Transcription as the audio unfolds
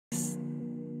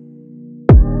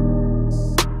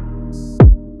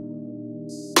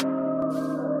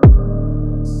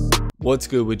What's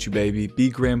good with you, baby?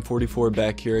 bgram44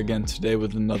 back here again today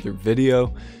with another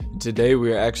video. Today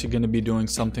we are actually going to be doing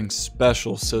something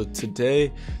special. So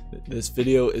today this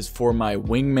video is for my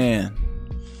wingman,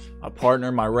 my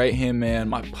partner, my right hand man,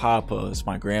 my papa is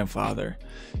my grandfather.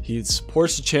 He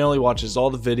supports the channel, he watches all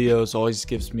the videos, always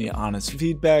gives me honest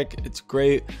feedback. It's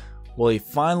great. Well, he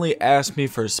finally asked me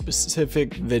for a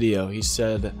specific video. He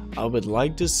said, I would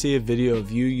like to see a video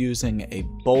of you using a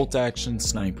bolt action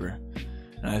sniper.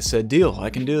 And I said, deal, I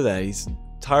can do that. He's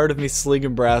tired of me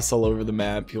slinging brass all over the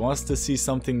map. He wants to see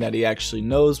something that he actually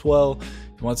knows well.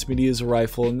 He wants me to use a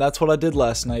rifle, and that's what I did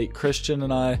last night. Christian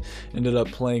and I ended up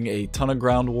playing a ton of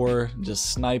ground war,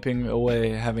 just sniping away,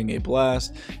 having a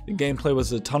blast. The gameplay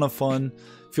was a ton of fun.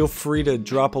 Feel free to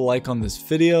drop a like on this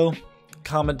video.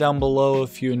 Comment down below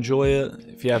if you enjoy it,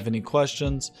 if you have any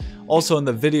questions. Also in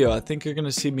the video, I think you're going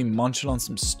to see me munching on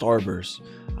some Starbursts.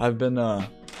 I've been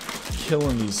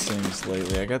killing these things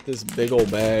lately. I got this big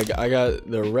old bag. I got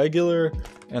the regular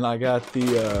and I got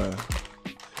the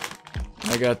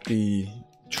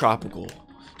tropical.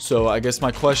 So I guess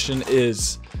my question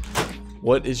is,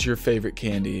 what is your favorite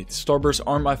candy? Starbursts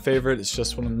aren't my favorite. It's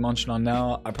just what I'm munching on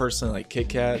now. I personally like Kit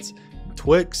Kats,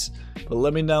 Twix, but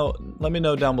let me know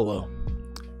down below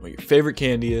what your favorite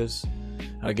candy is.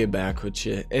 I'll get back with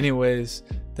you. Anyways,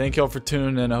 thank y'all for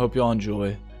tuning in. I hope y'all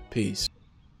enjoy. Peace.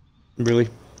 Really?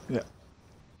 Yeah.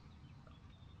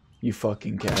 You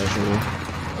fucking casual.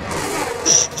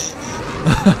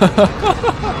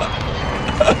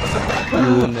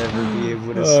 You will never be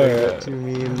able to say that to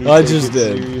me and me I just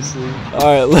did. Seriously.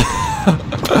 Alright.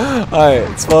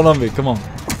 Alright, spawn on me. Come on.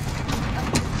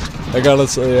 I got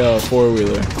us a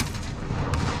four-wheeler.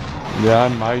 Yeah, I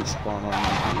might spawn on you.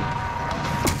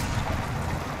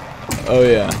 Oh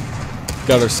yeah.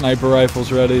 Got our sniper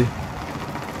rifles ready.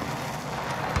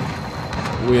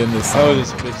 We in this. Oh,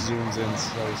 this bitch zooms in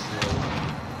so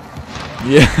slow.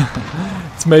 Yeah.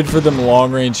 It's made for them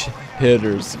long-range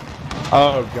hitters.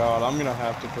 Oh god, I'm gonna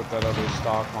have to put that other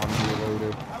stock on here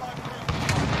later.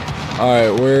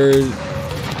 Alright,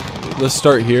 let's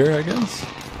start here, I guess.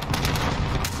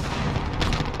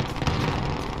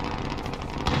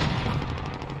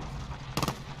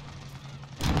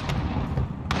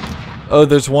 Oh,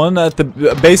 there's one at the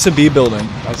base of B building.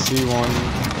 I see one.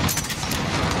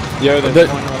 Yo, there's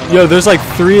one running up. There's like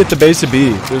three at the base of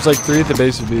B. There's like three at the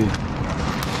base of B.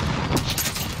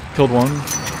 Killed one.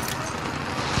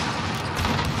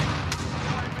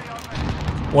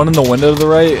 One in the window to the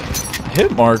right.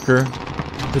 Hit marker.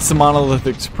 It's the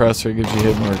monolithic suppressor. It gives you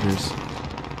hit markers.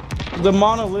 The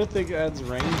monolithic adds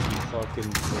range, you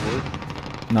fucking fool.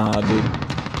 Nah, dude.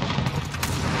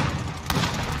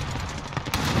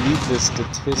 Read the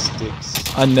statistics.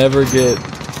 I never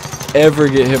ever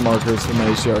get hit markers from my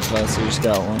HDR class. I just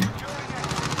got one.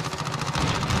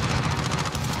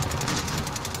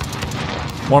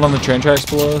 One on the train tracks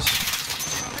below us.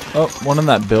 Oh, one in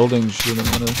that building shooting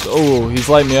at us. Oh, he's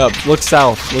lighting me up. Look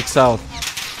south. Look south.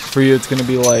 For you, it's gonna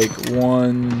be like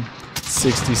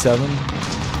 167.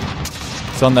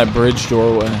 It's on that bridge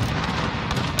doorway.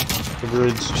 The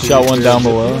bridge. Shot one down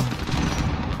below.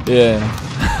 Yeah.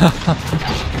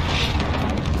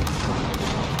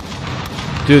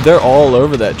 Dude, they're all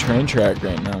over that train track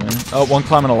right now, man. Oh, one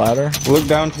climbing a ladder. Look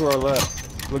down to our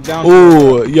left. Look down.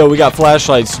 Ooh, yo, we got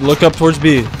flashlights. Look up towards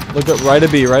B. Look up right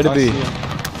of B, right of B.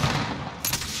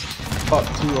 Fuck,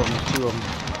 two of them.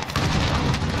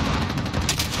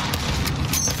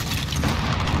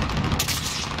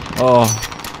 Oh.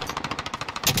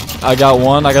 I got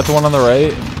one. I got the one on the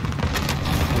right.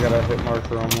 I got a hit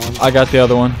marker on one. I got the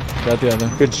other one. Got the other.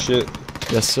 Good shit.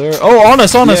 Yes, sir. Oh, on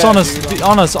us. Dude,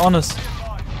 on us.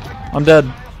 I'm dead.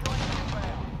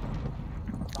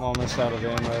 I'm almost out of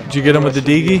ammo. Did you get him with the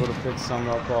Deagie? Able to pick some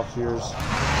up off yours.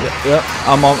 Yep.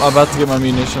 I'm about to get my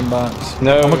munition box.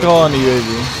 No. I'm gonna call on the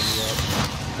UAV.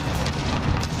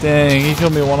 Dang, he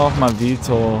killed me one off my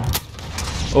VTOL.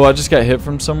 Oh, I just got hit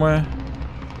from somewhere.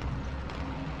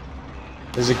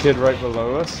 There's a kid right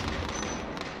below us.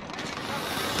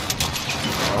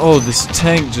 Oh, this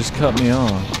tank just cut me off.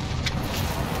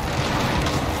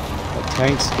 That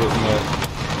tank's getting that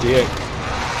dick.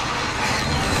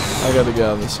 I gotta get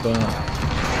out of this spot.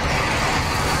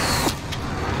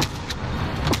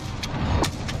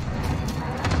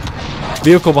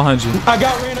 Vehicle behind you. I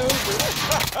got ran over.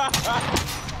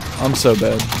 I'm so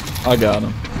bad. I got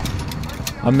him.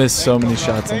 I missed so many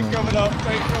shots on him. Tank coming up.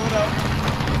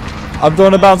 I'm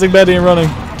throwing a bouncing Betty and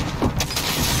running.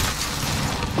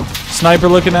 Sniper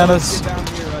looking at us.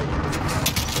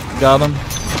 Got him.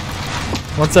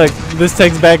 One sec. This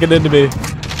tank's backing into me.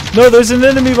 No, there's an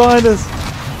enemy behind us.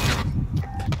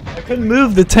 I couldn't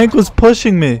move. The tank was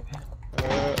pushing me.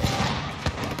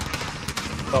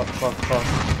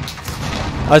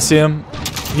 I see him.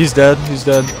 He's dead. He's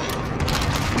dead.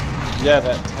 Yeah,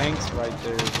 that tank's right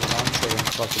there is what I'm saying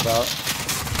fuck about.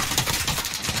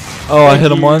 Oh, I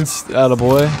hit him once.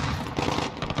 Attaboy.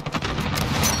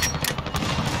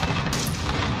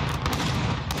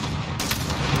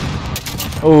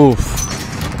 Oof.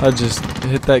 I just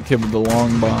hit that kid with the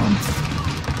long bomb.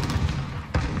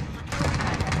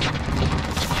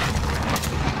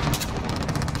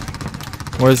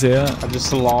 Where's he at? I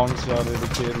just long shot at a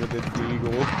kid with a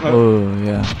deagle. Oh,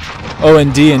 yeah. Oh,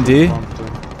 and D and D?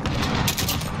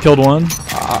 Killed one.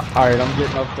 Alright, I'm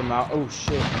getting up the mountain. Oh,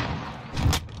 shit.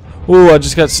 Ooh, I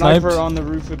just got sniped. Sniper on the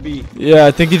roof of B. Yeah,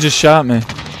 I think he just shot me.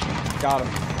 Got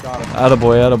him. Got him.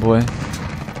 Attaboy, attaboy.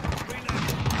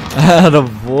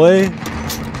 Attaboy.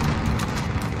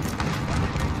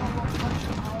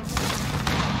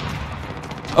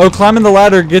 Oh, climbing the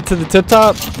ladder, get to the tip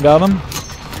top. Got him.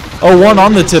 Oh, one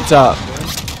on the tip top.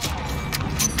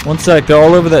 One sec, they're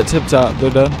all over that tip top. They're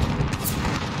dead.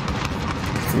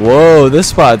 Whoa, this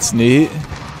spot's neat.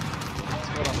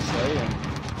 That's what I'm saying.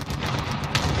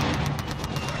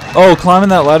 Oh, climbing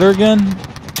that ladder again?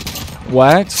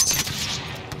 Waxed?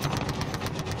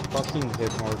 Fucking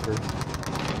hit marker.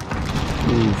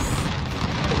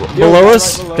 Oof. Yo, Below guy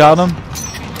us? right below Got us. him.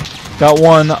 Got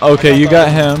one. Okay, you got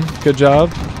him. Good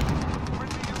job.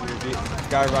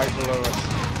 Guy right below us.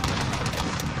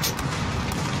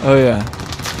 Oh, yeah.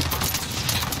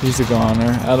 He's a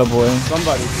goner. Attaboy.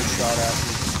 Somebody just shot at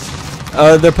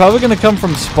me. They're probably going to come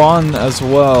from spawn as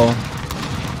well.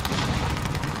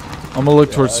 I'm going to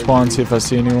look towards spawn, see if I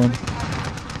see anyone.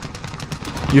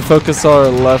 You focus our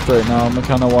left right now. I'm going to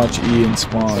kind of watch E and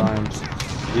spawn. Times.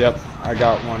 Yep, I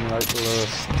got one right below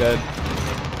us. Dead.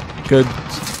 Good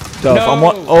stuff. No! I'm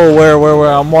one. Oh,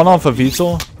 where? I'm one off of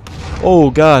Easel. Oh,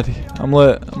 God. I'm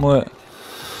lit. Trying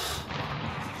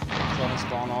to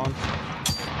spawn on.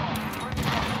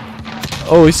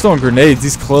 Oh, he's throwing grenades.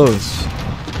 He's close.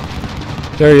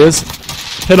 There he is.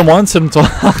 Hit him once, hit him twice.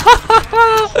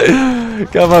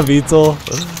 Got my Beetle.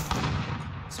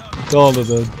 All of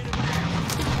them.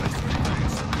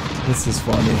 This is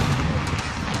funny.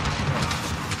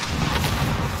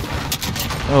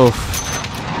 Oh.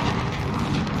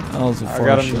 That was a I far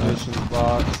got a shot. munitions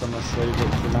box. I'm gonna save it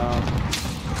for now.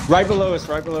 Right below us.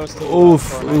 Right below us. To the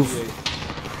Oof, left, oof.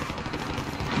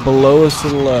 R98. Below us to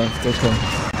the left. Okay.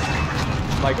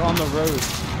 Like on the road.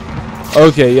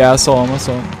 Okay, yeah, I saw him.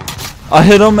 I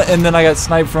hit him, and then I got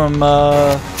sniped from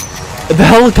the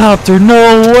helicopter.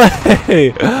 No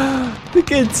way! The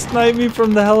kid sniped me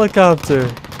from the helicopter.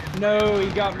 No, he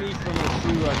got me from the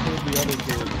shoe. I killed the other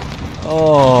kid.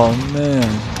 Oh,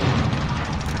 man.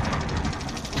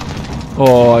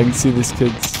 Oh, I can see this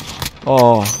kid's...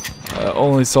 Oh, I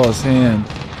only saw his hand.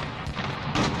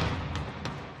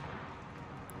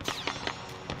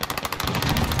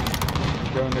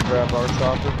 Going to grab our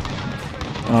chopper.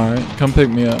 Alright, come pick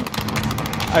me up.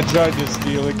 I tried to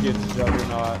steal a kid's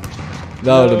juggernaut.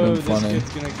 That would have been funny. This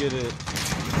kid's gonna get it.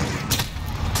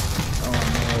 Oh,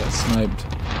 man, I got sniped.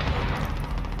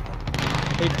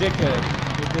 Hey, dickhead.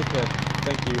 Hey, dickhead.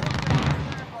 Thank you.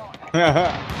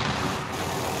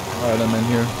 Alright, I'm in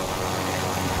here.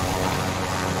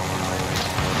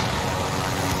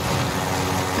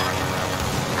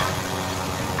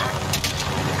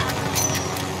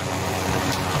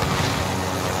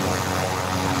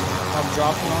 I'm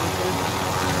dropping on the kid.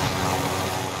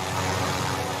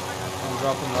 I'm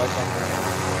dropping right on him.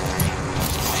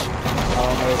 I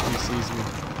don't know if he sees me.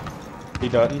 He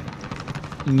doesn't.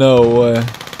 No way.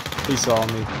 He saw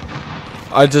me.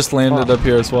 I just landed up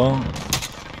here as well.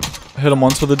 Hit him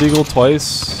once with a deagle,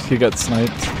 twice. He got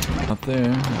sniped. Up there.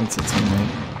 That's a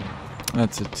teammate.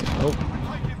 That's a team. Oh.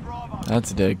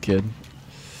 That's a dead kid.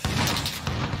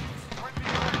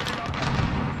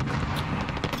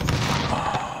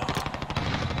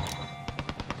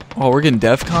 Oh, we're getting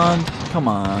DEFCON? Come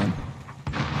on.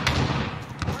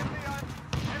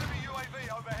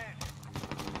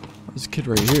 There's a kid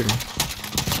right here.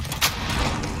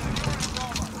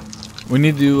 We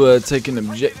need to take an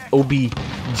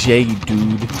OBJ,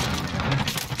 dude.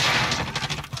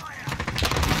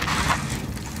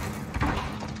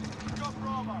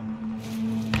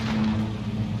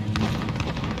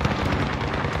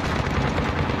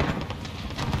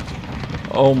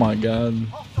 Oh my god.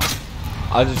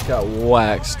 I just got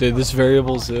waxed. Dude, this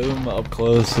variable zoom up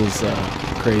close is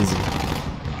crazy.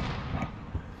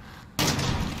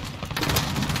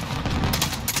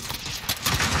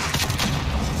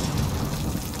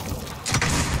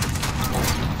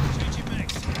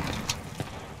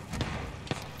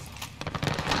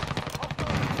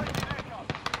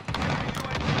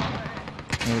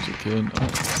 There's a kid. Oh.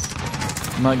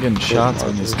 I'm not getting shots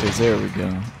on these kids. There we go.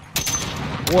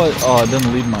 What? Oh, I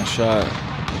didn't lead my shot.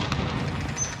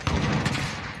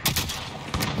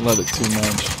 Let it too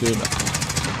much, dude.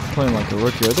 I'm playing like a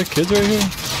rookie. Are there kids right here?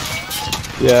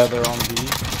 Yeah, they're on B.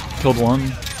 Killed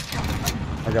one.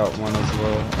 I got one as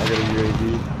well. I got a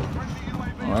UAV.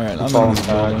 Alright, I'm in this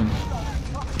building.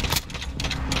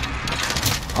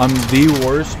 I'm the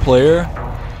worst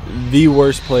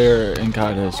player in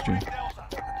COD history.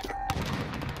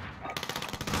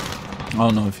 I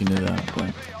don't know if you knew that,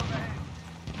 but...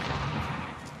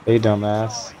 Hey,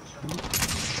 dumbass.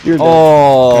 You're dead.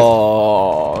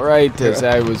 Oh, right as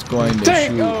I was going to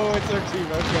shoot. Oh, it's our team.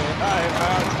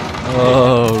 Okay.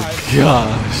 Oh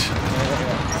gosh.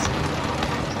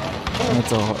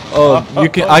 That's a oh, you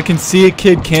can. I can see a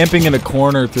kid camping in a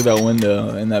corner through that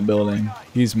window in that building.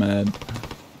 He's mad.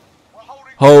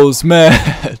 Ho's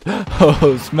mad.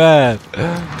 Ho's mad.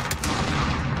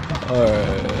 All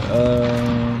right.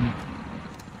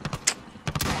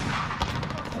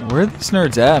 Where are these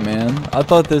nerds at, man? I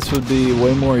thought this would be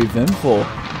way more eventful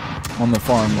on the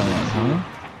farmland, huh?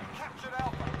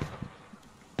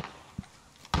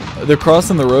 They're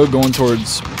crossing the road going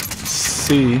towards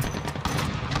C.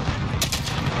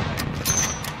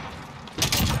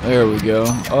 There we go.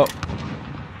 Oh.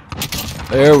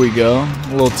 There we go.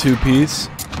 A little two-piece.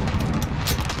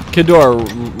 Kid to our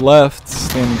left,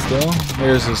 standing still.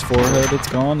 There's his forehead. It's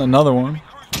gone. Another one.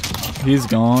 He's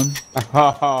gone.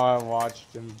 I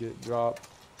watched him get dropped.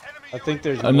 I think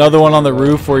there's another one on the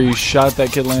roof where you shot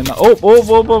that kid laying. Oh,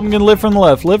 I'm gonna live from the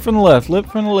left. Live from the left.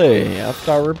 Live from the left.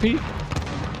 I repeat.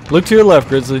 Look to your left,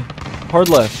 Grizzly. Hard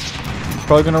left. He's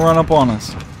probably gonna run up on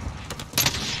us.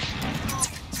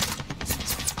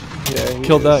 Yeah,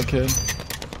 killed that kid.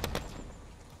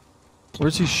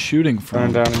 Where's he shooting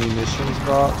from? Turn down a munitions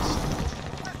box.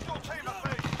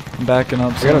 I'm backing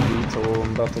up. I got a VTOL.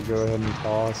 I'm about to go ahead and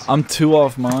toss. I'm 2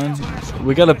 off mine.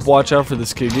 We gotta watch out for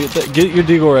this kid. Get your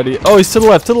deagle ready. Oh, he's to the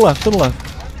left. To the left. To the left.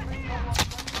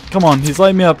 Come on, he's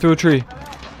lighting me up through a tree.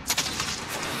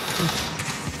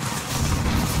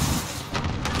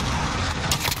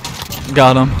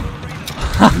 Got him.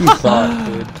 You thought,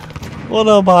 dude. What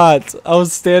a bot. I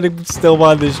was standing still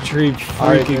by this tree,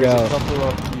 freaking out. A couple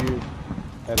up you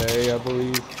at A, I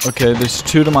believe. Okay, there's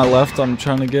 2 to my left I'm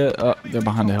trying to get. They're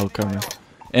behind the hill cover.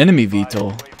 Enemy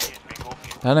VTOL.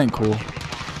 That ain't cool.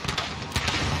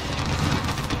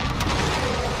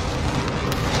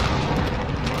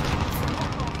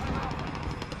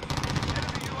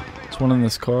 There's one in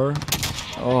this car.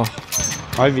 Oh.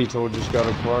 My VTOL just got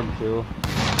a quad kill.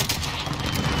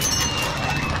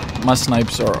 My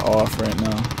snipes are off right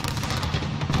now.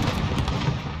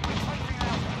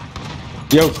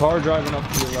 Yo, car driving up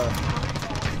to your left.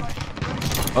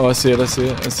 Oh, I see it, I see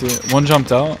it, I see it. One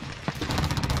jumped out.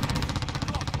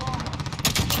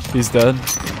 He's dead.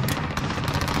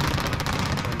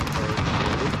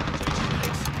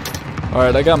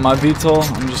 Alright, I got my VTOL.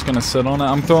 I'm just gonna sit on it.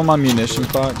 I'm throwing my munitions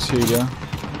box. Here you go.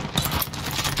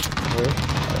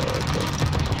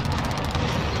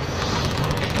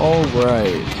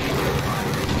 Alright.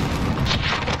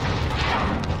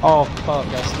 Oh fuck,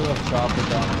 I still have chopper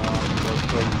down around the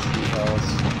street house.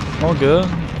 Oh good.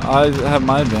 I have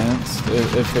my advance.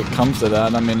 If it comes to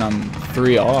that, I mean I'm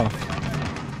 3 off.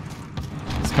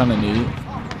 It's kinda neat.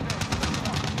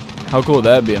 How cool would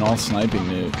that be, an all sniping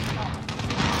nuke?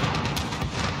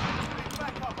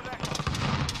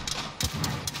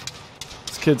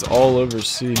 This kid's all over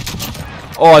C.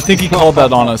 Oh, I think he called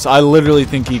that on us. I literally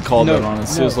think he called that on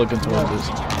us. He was looking towards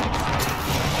us.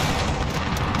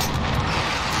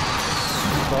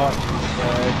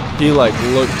 He like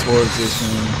looked towards this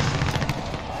man.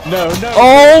 No.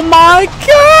 Oh my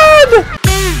god!